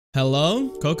Hello,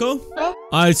 Coco? Huh?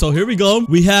 Alright, so here we go.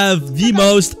 We have the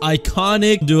most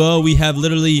iconic duo. We have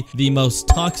literally the most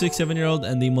toxic 7-year-old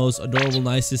and the most adorable,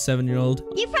 nicest 7-year-old.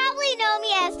 You probably know me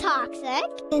as Toxic.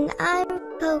 And I'm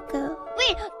Coco.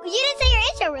 Wait, you didn't say your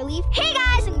intro, Relief. Hey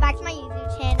guys, welcome back to my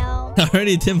YouTube channel. I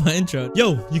already did my intro.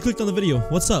 Yo, you clicked on the video.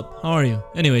 What's up? How are you?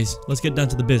 Anyways, let's get down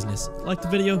to the business. Like the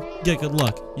video, you get good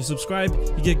luck. You subscribe,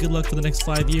 you get good luck for the next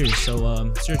 5 years. So,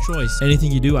 it's your choice.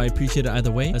 Anything you do, I appreciate it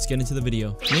either way. Let's get into the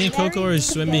video. Me and Coco are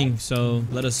swimming, so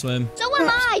let us swim. So am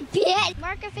I, bitch.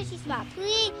 Mark a fishy spot,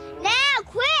 please. Now,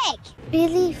 quick.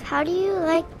 Relief, how do you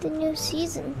like the new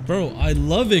season? Bro, I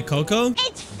love it, Coco.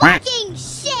 It's fucking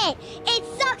shit. It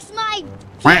sucks my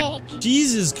dick.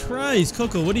 Jesus Christ.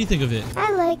 Coco, what do you think of it?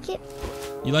 I like it.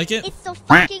 You like it? It's the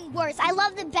fucking worst. I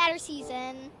love the better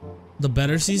season. The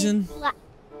better season?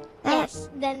 Yes,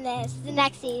 than this. The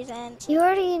next season. You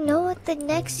already know what the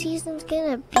next season's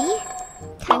gonna be?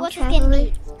 Time What's it gonna traveler.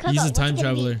 be? Coco, He's a what's time it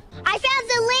gonna be? traveler. I found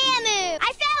the Lamu.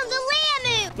 I found the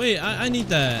Lamu. Wait, I need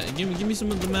that. Give me some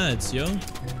of the mats, yo. No,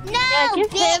 give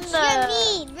him bitch, the-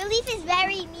 you're mean. Relief is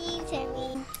very mean to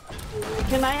me.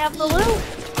 Can I have the loot?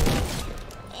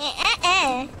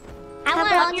 I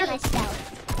want all to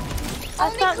myself.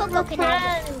 Only Coco can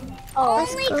have it. Oh,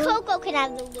 Only cool. Coco can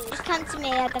have the loot. Just come to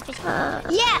me at the fish.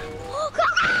 Yeah!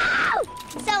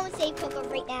 Coco! Someone save Coco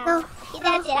right now. No. Yeah,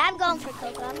 that's it. I'm going for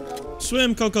Coco. I'm going.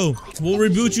 Swim, Coco. We'll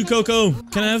reboot you, Coco.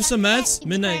 Can I have some mats?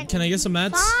 Midnight, can I get some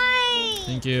mats? Fine.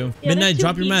 Thank you. Yeah, Midnight, there's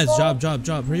drop two your mats. people.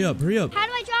 Drop. Hurry up. How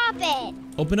do I drop it?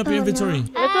 Open up your Oh, inventory.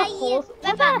 There's a hole.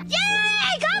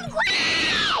 Yay! Come quick!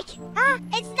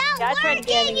 It's not Yeah, I tried working,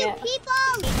 getting you it.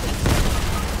 people!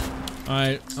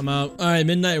 Alright, I'm out. Alright,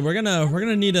 Midnight, we're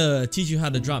gonna need to teach you how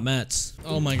to drop mats.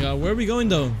 Oh my god, where are we going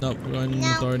though? No, we're going to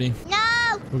authority. No!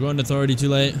 We're going to authority, too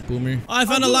late. Boomer. Oh, I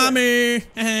found a llama!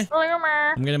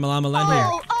 I'm getting my llama land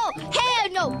here. Oh, hell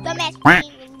no! The match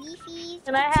between Reliefy.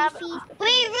 Can I have- Wait,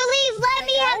 Relief, let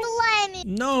me have the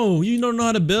lemon! No, you don't know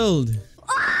how to build.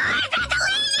 Oh, I got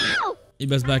the lemon! You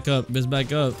best back up.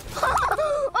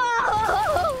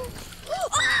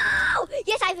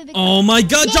 Yes, I have a big Oh my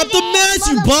god, drop the mats,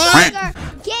 you bot!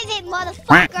 motherfucker. Give it,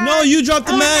 motherfucker! No, you dropped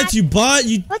the mats, you bot!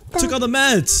 You What the- took all the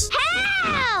mats!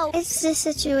 How? It's the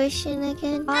situation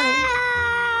again.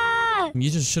 Ah! You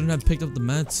just shouldn't have picked up the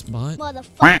mats, bot.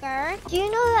 Motherfucker. Do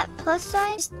you know that plus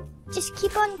sign? Just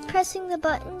keep on pressing the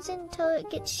buttons until it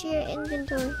gets to your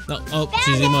inventory. No, oh,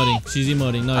 she's emoting. She's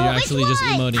emoting. No, you're Which actually just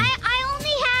one? emoting. I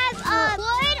only have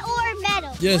wood or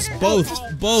metal. Yes, Wood or both.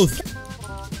 metal. Both.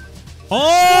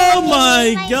 Oh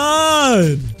my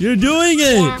god! You're doing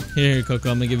it! Yeah. Here, Coco,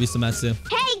 I'm gonna give you some mats too.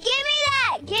 Hey, give me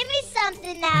that. Give me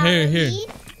something now. Here. Relief.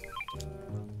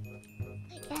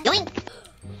 Yoink.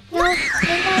 No,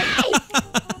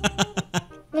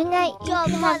 Midnight, you Yo,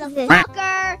 can have this.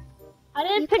 motherfucker. I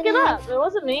didn't You pick can it have- up. It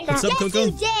wasn't me. What's up, Yes, Coco?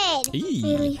 you did. Eee.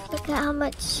 Relief, look at how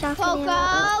much shopping ammo.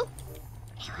 Coco.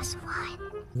 It was one.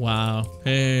 Wow.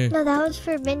 Hey. No, that was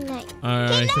for midnight.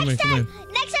 Alright, come here. Next time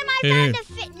I Here. find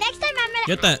a next time I'm gonna.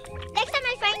 Get that. Next time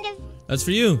I find a. That's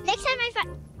for you. Next time I find.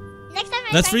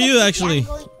 That's for you, actually.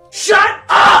 Shut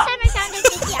up! Next time I found a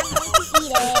fishy, I'm going to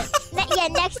eat it. Yeah,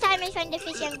 next time I find a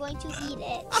fishy, I'm going to eat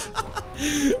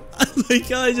it. I like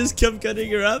how I just kept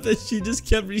cutting her up and she just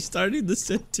kept restarting the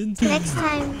sentence. Next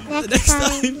time, next Next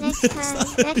time, time, next next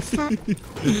time, next time.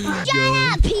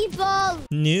 Shut up, people!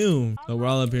 New. Oh, we're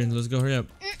all up here. Let's go. Hurry up.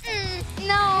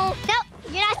 No. Nope.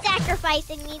 You're not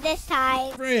sacrificing me this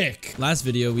time. Frick. Last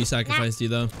video, we sacrificed you,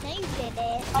 though. No, you did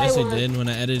it. Yes, I did when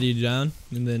I edited you down,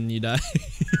 and then you died.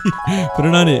 Put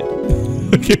it on it.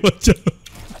 Okay, watch out.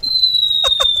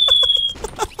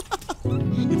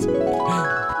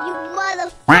 You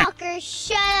motherfucker.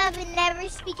 Shut up and never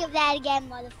speak of that again,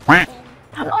 motherfucker.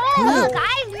 Oh, look,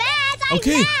 I have mats.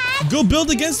 Okay, mats. go build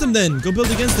against them then. Go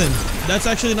build against them. That's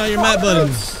actually not your mat button.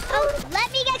 Oh,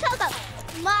 let me get Coco.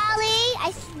 Molly,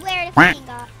 I swear to fucking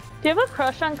God. Do you have a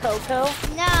crush on Coco?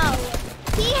 No.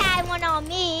 He had one on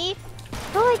me.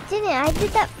 No, I didn't. I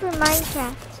did that for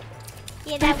Minecraft.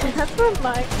 Yeah, that was That's for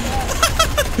my.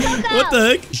 Coco. What the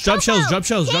heck? Drop Coco, shells, drop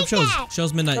shells, drop take shells. that.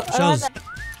 Shells, midnight, shells.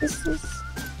 This is.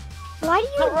 Why do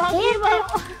you Wrong get people.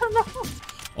 that?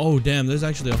 Oh, damn, there's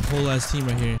actually a whole ass team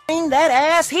right here. Bring that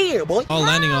ass here, boy. All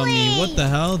landing on me. What the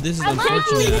hell? This is I'm taking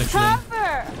unfortunate, the actually.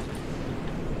 cover.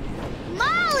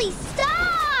 Molly,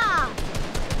 stop!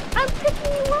 I'm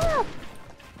picking you up.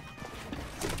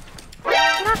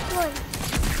 Knock one.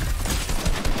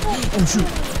 Oh, shoot.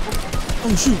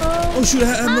 Oh, shoot. Oh, shoot. I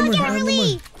have no I'll more. get I have no more.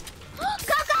 relief.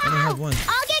 Coco! I don't have one.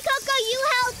 I'll get Coco. You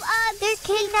help. They're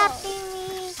kidnapping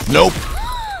me. Nope.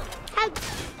 How...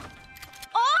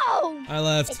 Oh! I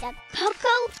left. It's up.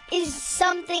 Coco is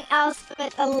something else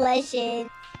but a legend.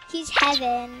 He's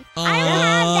heaven.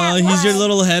 Oh, he's your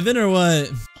little heaven or what?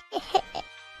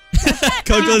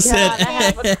 Coco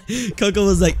said. Coco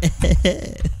was like.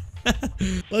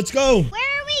 Let's go. Where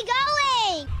are we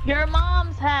going? Your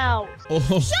mom's house. Oh.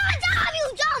 Shut up,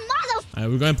 you dumb mother. All right,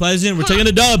 we're going Pleasant. We're taking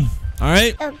a dub. All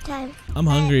right. Sometime. I'm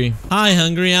hungry. Hi,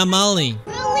 hungry. I'm Molly.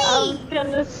 I Really? was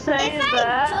gonna say If I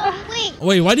that. don't wait.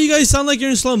 Wait, why do you guys sound like you're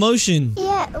in slow motion?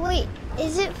 Yeah, wait.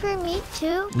 Is it for me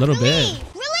too? A little bit.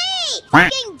 Relief!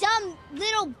 Fucking dumb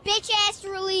little bitch ass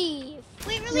relief.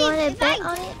 Wait, relief. You want to if bet I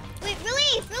on it? wait,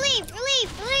 relief.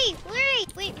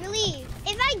 Wait, relief.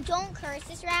 If I don't curse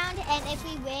this round and if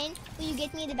we win, will you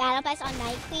get me the battle pass on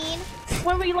Night Queen?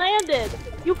 When we landed,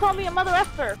 you called me a mother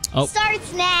effer. Oh.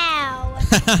 Starts now.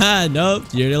 Nope,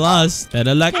 you already lost.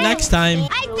 Better luck next time.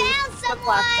 I found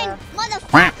someone,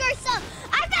 motherfucker.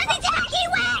 I found the tacky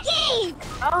wacky.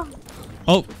 Oh,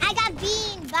 Oh. I got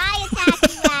beamed by a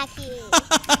tacky wacky.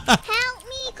 Help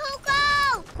me,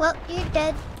 Coco. Well, you're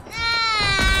dead. No.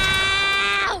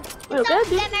 We're Don't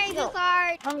good. get my reboot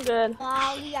card. I'm good.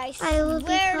 Molly, I I will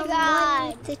swear to become God. one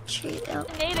with the trio.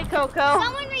 I made it, Coco.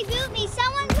 Someone reboot me.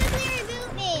 Someone quickly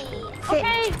reboot me.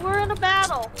 Okay, we're in a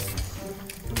battle.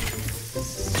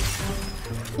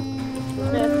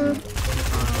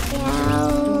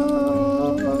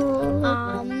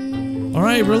 All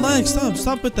right, relax.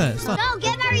 Stop with that. Stop. No,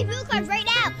 get my reboot card right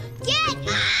now. Get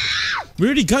We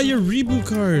already got your reboot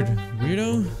card,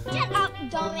 weirdo. Get up,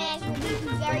 dumbass. Reboot is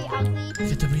very ugly.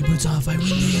 Get the reboots off. I win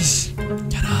these.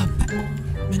 Get up.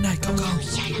 Midnight, Coco.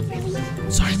 Shut up, really.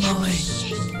 Sorry, Molly.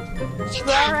 Shut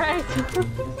All up. right.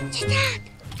 Shut up.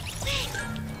 Quick.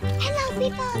 Hello,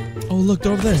 people. Oh, look,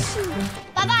 they're over there.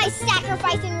 Bye-bye,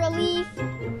 sacrifice and relief.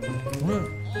 What?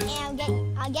 And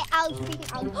I'll get out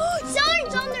freaking out.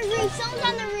 Someone's on the roof. Someone's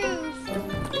on the roof.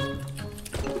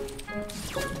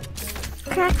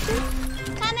 Cracker?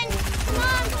 Come on,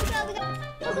 Coco.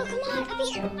 Coco, come on, up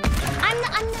here. I'm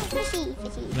the fishy.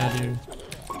 Nah, dude.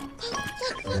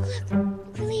 Look.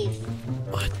 Relief.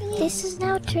 What? This is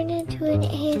now turned into an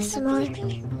ASMR. Come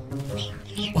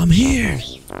here. I'm here.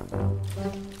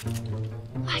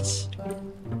 Watch.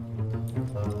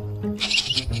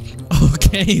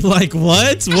 Okay, like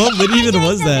what? What even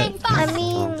was that? I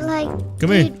mean, like.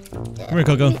 Come here. Come here,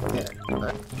 Coco.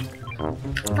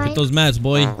 Fine. Those mats,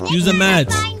 boy. Use the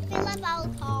mats. Fine, fill up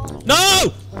alcohol.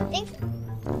 No! Thanks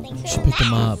She for picked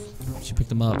them that. up. She picked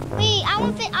them up. Wait, I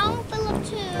want fill up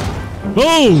too.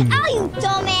 Boom! Oh, you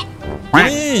dumbass.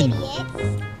 Get in.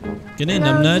 Idiots. Get in, No,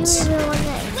 them you nuts. were the one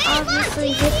that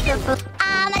obviously hit the book.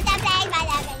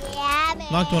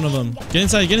 Knocked one of them. Get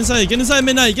inside,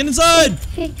 Midnight. Get inside!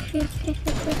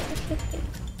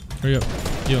 Hurry up.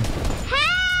 You.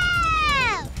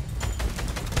 Help!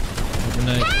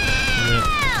 Midnight. Hurry up.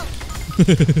 Help!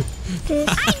 I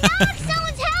knocked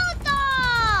someone's health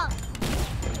off!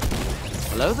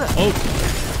 Hello there.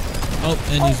 Oh,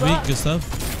 and he's weak. Good stuff.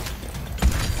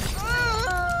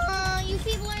 You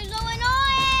people are so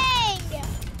annoying!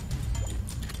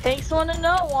 Takes one to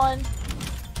know one.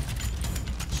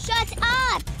 Shut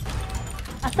up!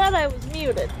 I thought I was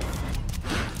muted.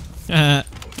 Annoying!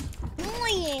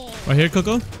 Right here,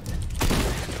 Coco.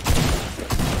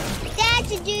 That's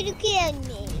the dude who killed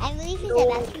me. I believe he's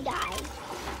about to die.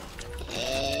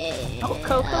 Oh,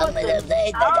 Coco.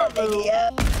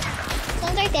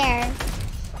 Someone's right there.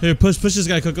 Here, push this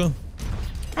guy, Coco.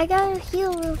 I gotta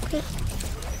heal real quick.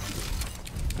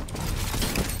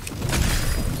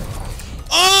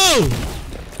 Oh!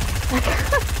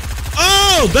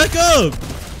 Oh, back up!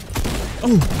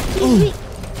 Oh.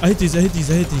 I hit these.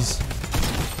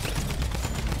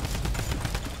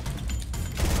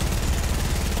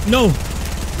 No!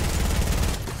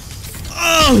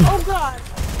 Oh! Oh, God.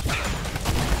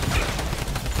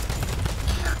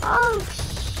 Oh,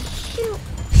 shoot.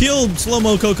 Heal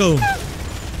slow-mo, Coco.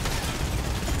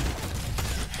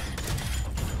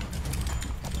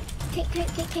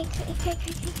 Crank.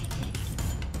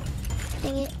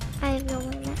 Dang it, I have no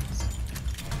more mats.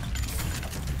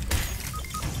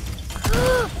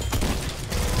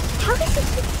 How does it...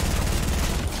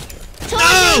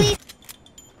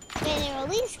 In a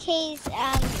release case,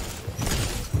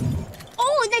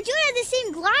 oh, that dude had the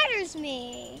same glider as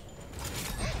me.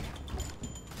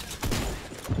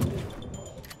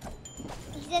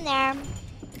 He's in there. He's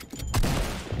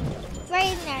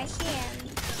right in there, I see him.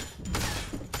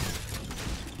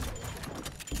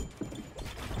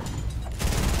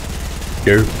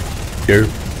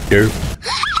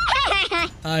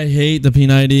 I hate the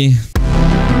P90.